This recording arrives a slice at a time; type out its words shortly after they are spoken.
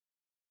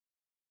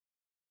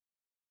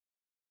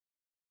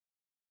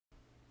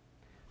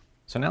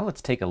So now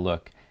let's take a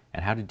look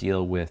at how to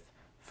deal with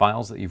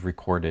files that you've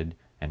recorded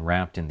and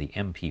wrapped in the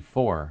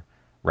MP4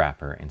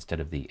 wrapper instead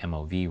of the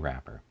MOV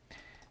wrapper.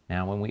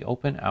 Now when we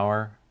open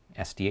our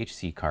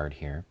SDHC card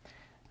here,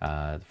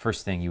 the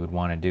first thing you would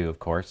want to do, of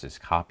course, is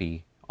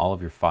copy all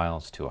of your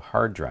files to a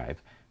hard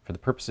drive. For the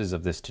purposes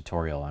of this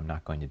tutorial, I'm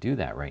not going to do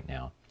that right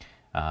now.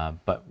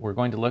 But we're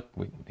going to look,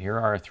 here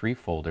are our 3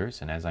 folders,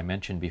 and as I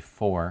mentioned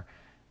before,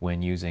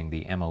 when using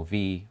the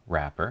MOV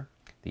wrapper,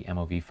 the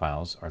MOV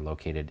files are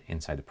located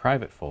inside the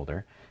private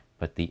folder,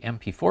 but the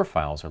MP4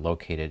 files are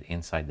located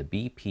inside the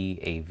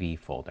BPAV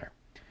folder.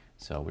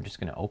 So we're just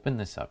going to open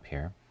this up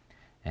here,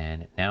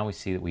 and now we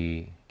see that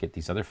we get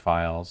these other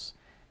files,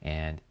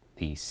 and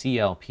the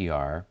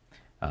CLPR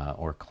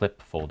or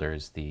clip folder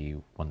is the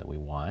one that we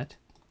want.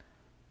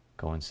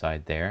 Go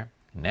inside there.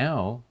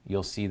 Now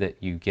you'll see that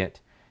you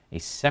get a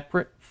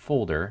separate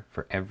folder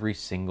for every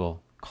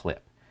single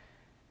clip.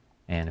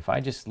 And if I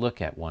just look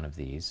at one of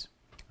these,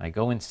 I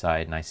go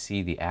inside and I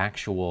see the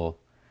actual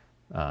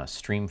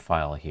stream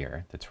file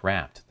here that's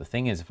wrapped. The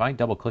thing is, if I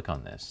double click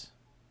on this,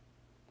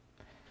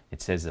 it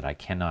says that I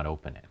cannot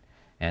open it.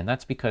 And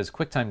that's because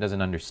QuickTime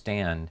doesn't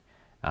understand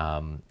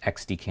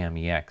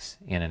XDCAM-EX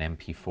in an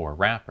MP4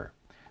 wrapper.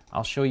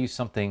 I'll show you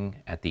something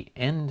at the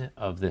end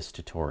of this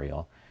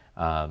tutorial,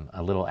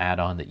 a little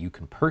add-on that you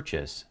can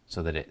purchase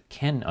so that it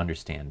can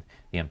understand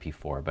the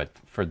MP4. But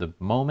for the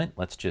moment,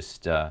 let's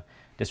just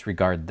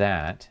disregard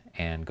that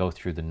and go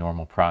through the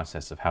normal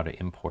process of how to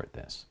import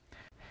this.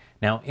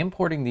 Now,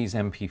 importing these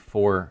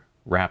MP4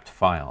 wrapped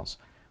files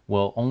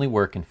will only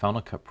work in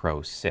Final Cut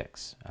Pro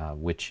 6,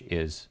 which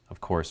is, of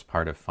course,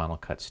 part of Final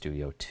Cut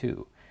Studio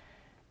 2.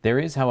 There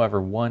is, however,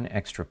 one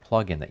extra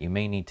plugin that you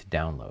may need to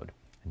download.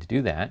 And to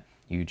do that,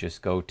 you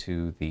just go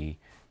to the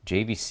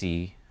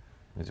JVC,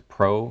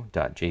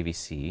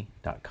 pro.jvc.com,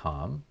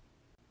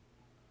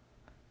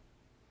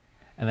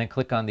 and then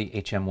click on the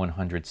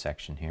HM100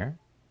 section here,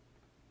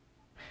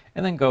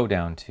 and then go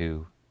down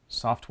to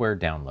Software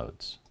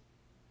Downloads.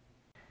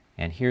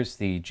 And here's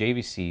the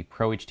JVC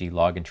Pro HD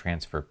Log and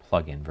Transfer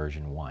plugin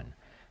version 1.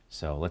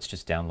 So let's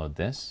just download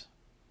this.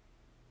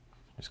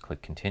 Just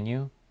click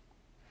Continue,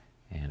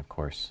 and of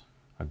course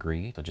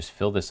agree. So just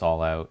fill this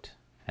all out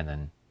and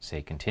then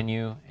say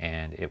Continue,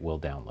 and it will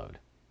download.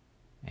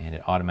 And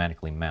it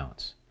automatically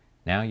mounts.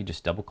 Now you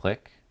just double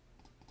click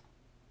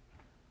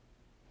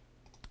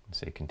and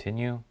say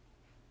Continue,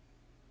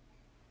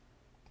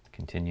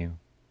 Continue.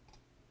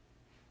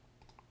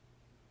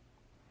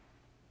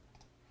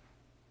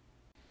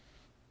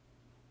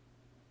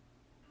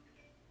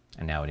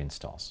 And now it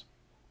installs.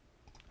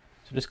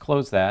 So just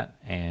close that,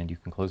 and you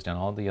can close down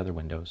all the other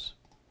windows.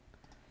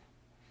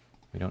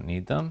 We don't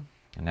need them.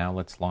 And now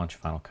let's launch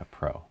Final Cut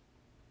Pro.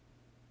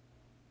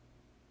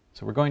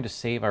 So we're going to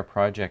save our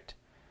project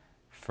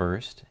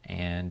first,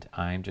 and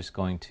I'm just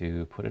going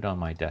to put it on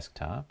my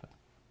desktop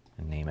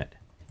and name it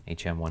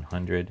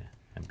HM100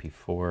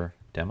 MP4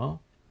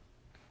 Demo.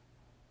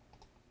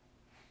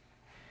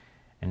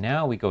 And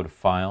now we go to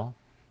File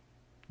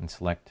and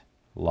select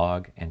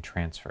Log and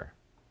Transfer.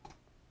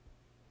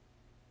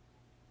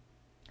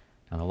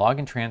 Now the Log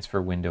and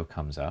Transfer window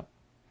comes up,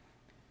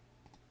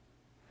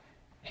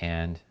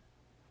 and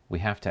we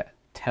have to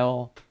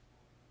tell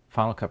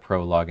Final Cut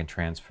Pro Log and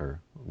Transfer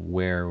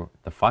where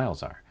the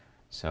files are.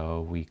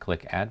 So we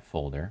click Add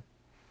Folder,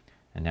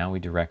 and now we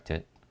direct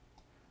it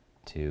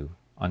to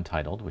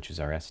Untitled, which is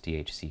our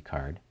SDHC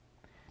card.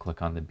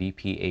 Click on the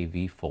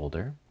BPAV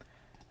folder,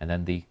 and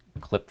then the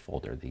clip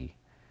folder, the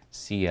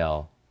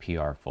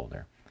CLPR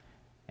folder.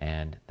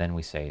 And then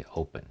we say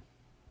Open.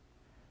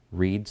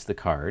 Reads the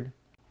card.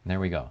 And there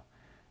we go.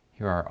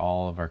 Here are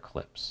all of our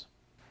clips.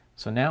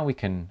 So now we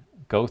can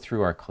go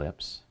through our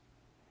clips,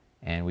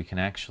 and we can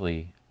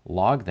actually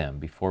log them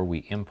before we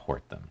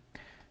import them.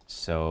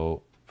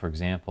 So for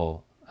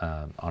example,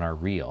 on our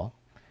reel,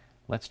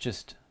 let's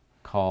just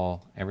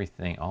call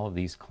everything, all of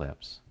these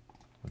clips,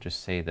 we'll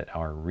just say that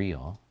our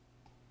reel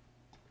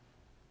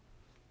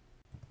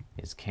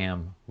is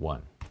cam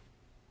 1.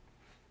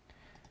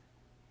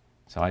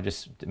 So I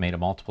just made a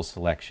multiple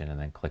selection and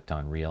then clicked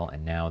on reel,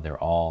 and now they're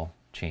all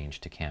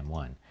changed to cam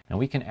 1. Now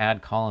we can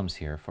add columns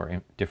here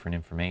for different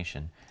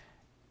information.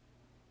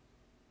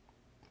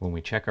 When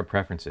we check our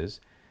preferences,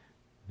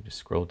 we just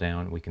scroll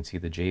down, we can see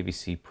the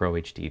JVC Pro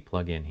HD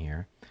plugin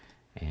here,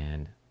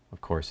 and of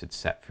course it's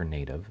set for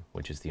native,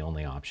 which is the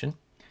only option.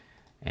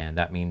 And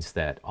that means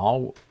that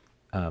all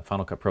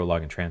Final Cut Pro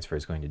Log and Transfer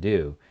is going to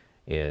do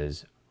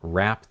is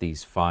wrap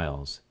these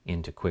files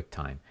into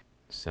QuickTime.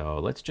 So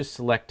let's just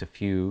select a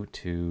few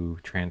to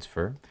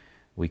transfer.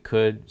 We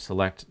could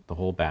select the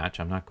whole batch.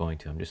 I'm not going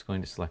to. I'm just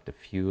going to select a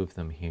few of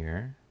them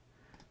here.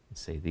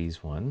 Let's say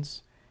these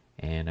ones.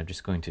 And I'm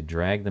just going to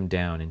drag them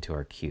down into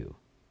our queue.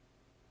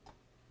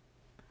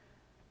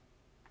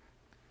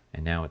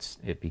 And now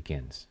it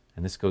begins.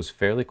 And this goes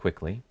fairly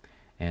quickly.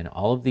 And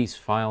all of these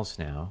files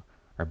now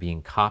are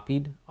being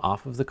copied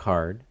off of the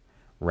card,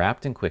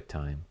 wrapped in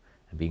QuickTime,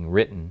 and being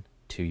written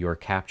to your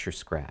capture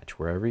scratch.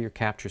 Wherever your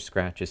capture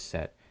scratch is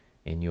set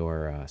in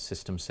your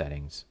system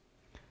settings,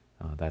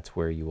 that's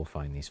where you will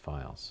find these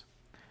files.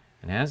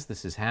 And as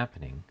this is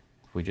happening,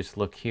 if we just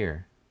look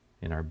here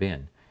in our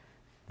bin,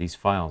 these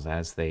files,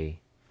 as they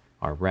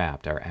are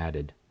wrapped, are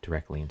added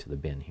directly into the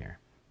bin here.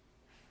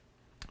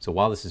 So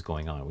while this is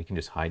going on, we can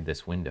just hide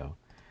this window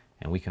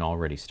and we can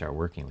already start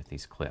working with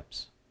these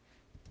clips.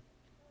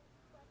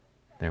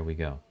 There we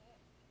go.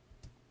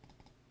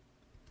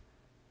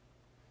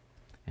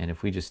 And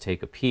if we just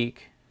take a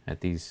peek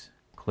at these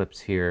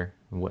clips here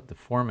and what the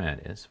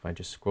format is, if I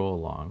just scroll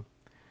along,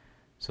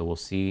 so we'll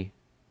see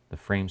the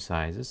frame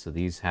sizes. So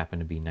these happen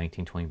to be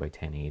 1920 by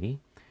 1080.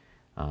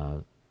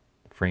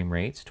 Frame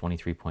rates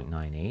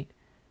 23.98,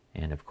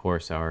 and of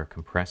course our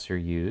compressor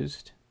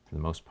used for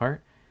the most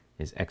part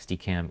is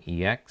XDCAM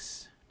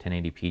EX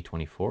 1080p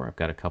 24. I've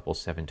got a couple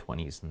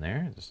 720s in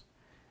there,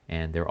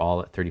 and they're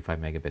all at 35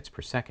 megabits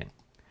per second.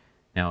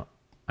 Now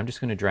I'm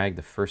just going to drag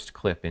the first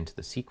clip into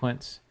the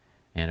sequence,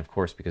 and of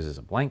course because it's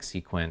a blank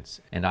sequence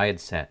and I had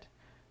set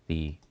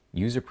the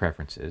user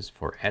preferences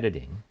for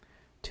editing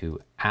to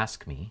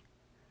ask me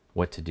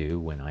what to do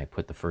when I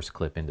put the first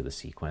clip into the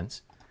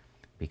sequence,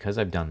 because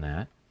I've done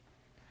that,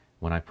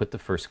 when I put the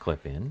first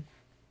clip in,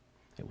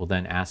 it will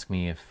then ask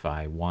me if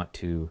I want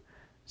to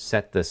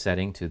set the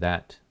setting to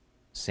that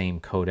same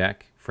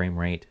codec, frame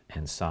rate,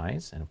 and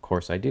size, and of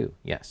course I do,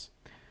 yes.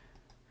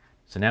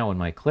 So now when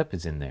my clip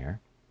is in there,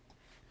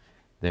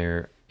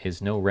 there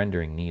is no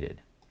rendering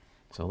needed.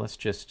 So let's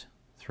just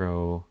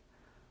throw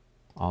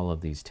all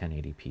of these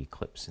 1080p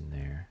clips in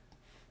there.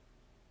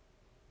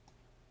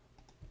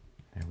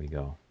 There we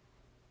go.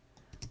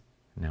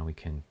 Now we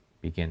can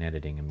begin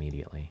editing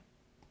immediately.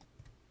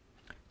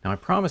 Now I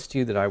promised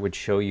you that I would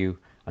show you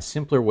a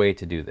simpler way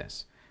to do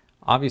this.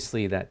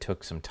 Obviously that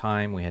took some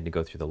time. We had to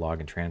go through the log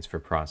and transfer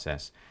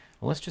process.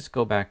 Well, let's just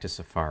go back to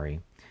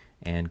Safari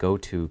and go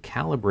to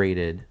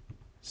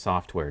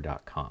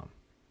calibratedsoftware.com.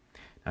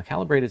 Now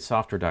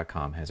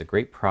calibratedsoftware.com has a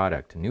great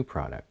product, a new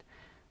product,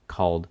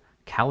 called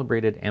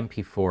Calibrated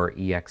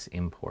MP4 EX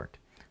Import.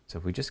 So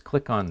if we just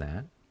click on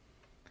that,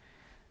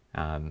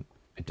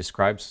 it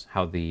describes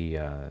how the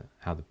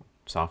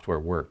software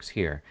works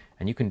here,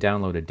 and you can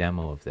download a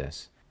demo of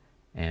this.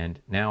 And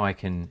now I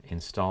can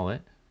install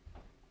it.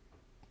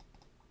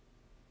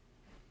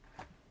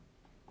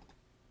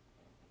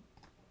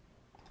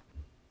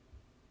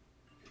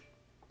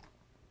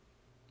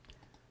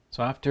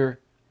 So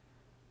after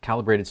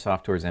Calibrated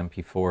Software's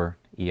MP4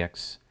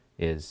 EX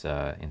is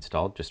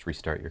installed, just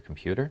restart your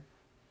computer.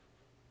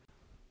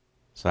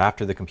 So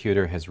after the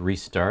computer has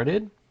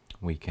restarted,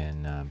 we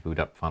can boot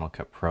up Final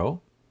Cut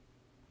Pro.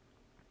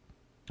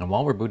 And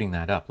while we're booting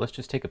that up, let's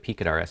just take a peek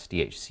at our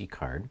SDHC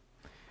card.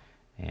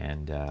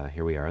 And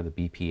here we are, the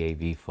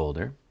BPAV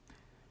folder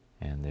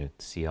and the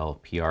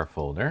CLPR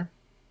folder.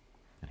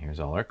 And here's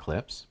all our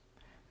clips.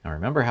 Now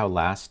remember how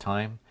last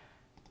time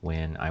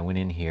when I went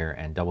in here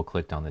and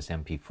double-clicked on this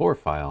MP4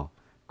 file,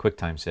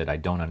 QuickTime said, I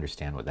don't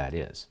understand what that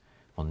is.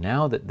 Well,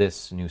 now that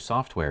this new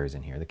software is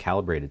in here, the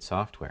calibrated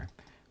software,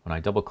 when I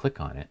double-click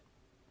on it,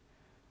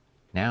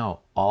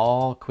 now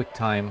all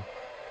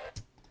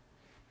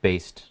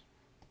QuickTime-based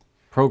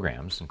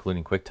programs,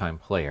 including QuickTime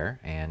Player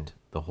and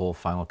the whole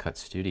Final Cut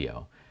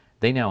Studio,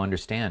 they now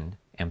understand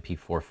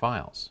MP4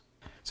 files.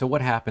 So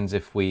what happens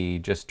if we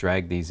just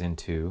drag these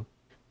into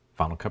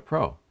Final Cut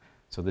Pro?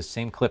 So this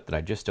same clip that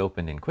I just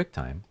opened in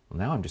QuickTime, well,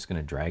 now I'm just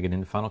going to drag it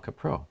into Final Cut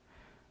Pro.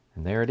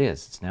 And there it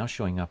is. It's now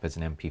showing up as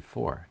an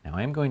MP4. Now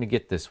I'm going to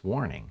get this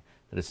warning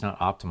that it's not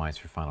optimized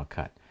for Final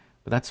Cut.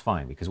 But that's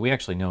fine, because we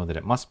actually know that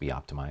it must be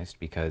optimized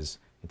because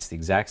it's the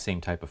exact same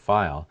type of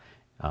file.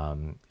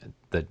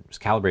 The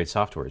calibrated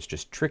software is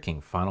just tricking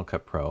Final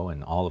Cut Pro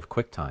and all of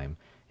QuickTime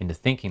into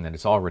thinking that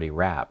it's already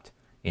wrapped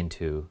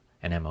into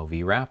an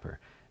MOV wrapper.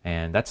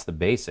 And that's the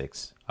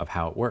basics of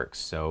how it works.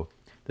 So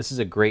this is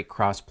a great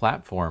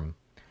cross-platform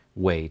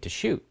way to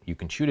shoot. You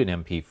can shoot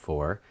an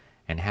MP4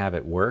 and have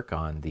it work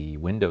on the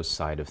Windows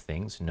side of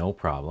things, no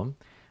problem.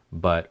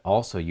 But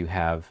also you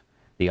have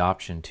the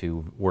option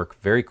to work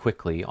very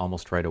quickly,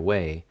 almost right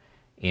away,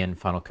 in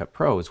Final Cut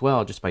Pro as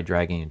well, just by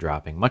dragging and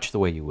dropping, much the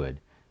way you would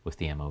with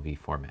the MOV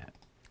format.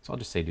 So I'll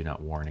just say do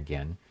not warn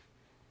again.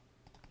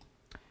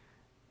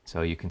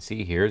 So you can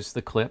see here's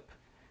the clip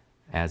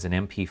as an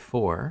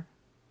MP4,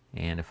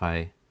 and if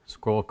I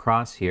scroll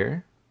across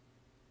here,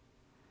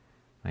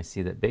 I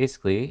see that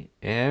basically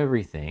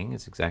everything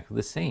is exactly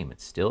the same.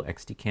 It's still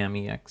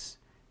XDCAM EX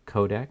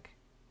codec,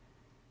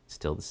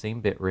 still the same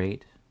bit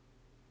rate,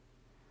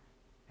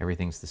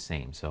 everything's the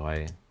same. So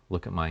I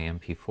look at my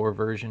MP4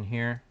 version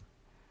here,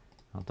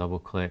 I'll double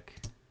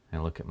click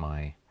and look at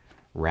my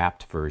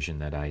wrapped version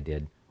that I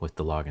did with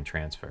the log and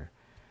transfer.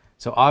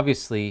 So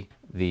obviously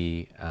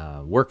the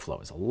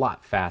workflow is a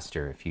lot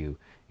faster if you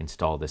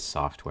install this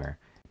software.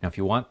 Now if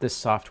you want this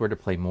software to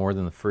play more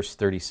than the first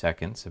 30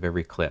 seconds of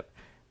every clip,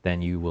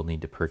 then you will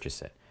need to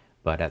purchase it.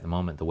 But at the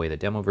moment, the way the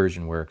demo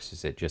version works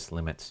is it just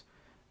limits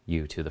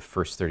you to the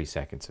first 30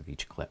 seconds of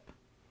each clip.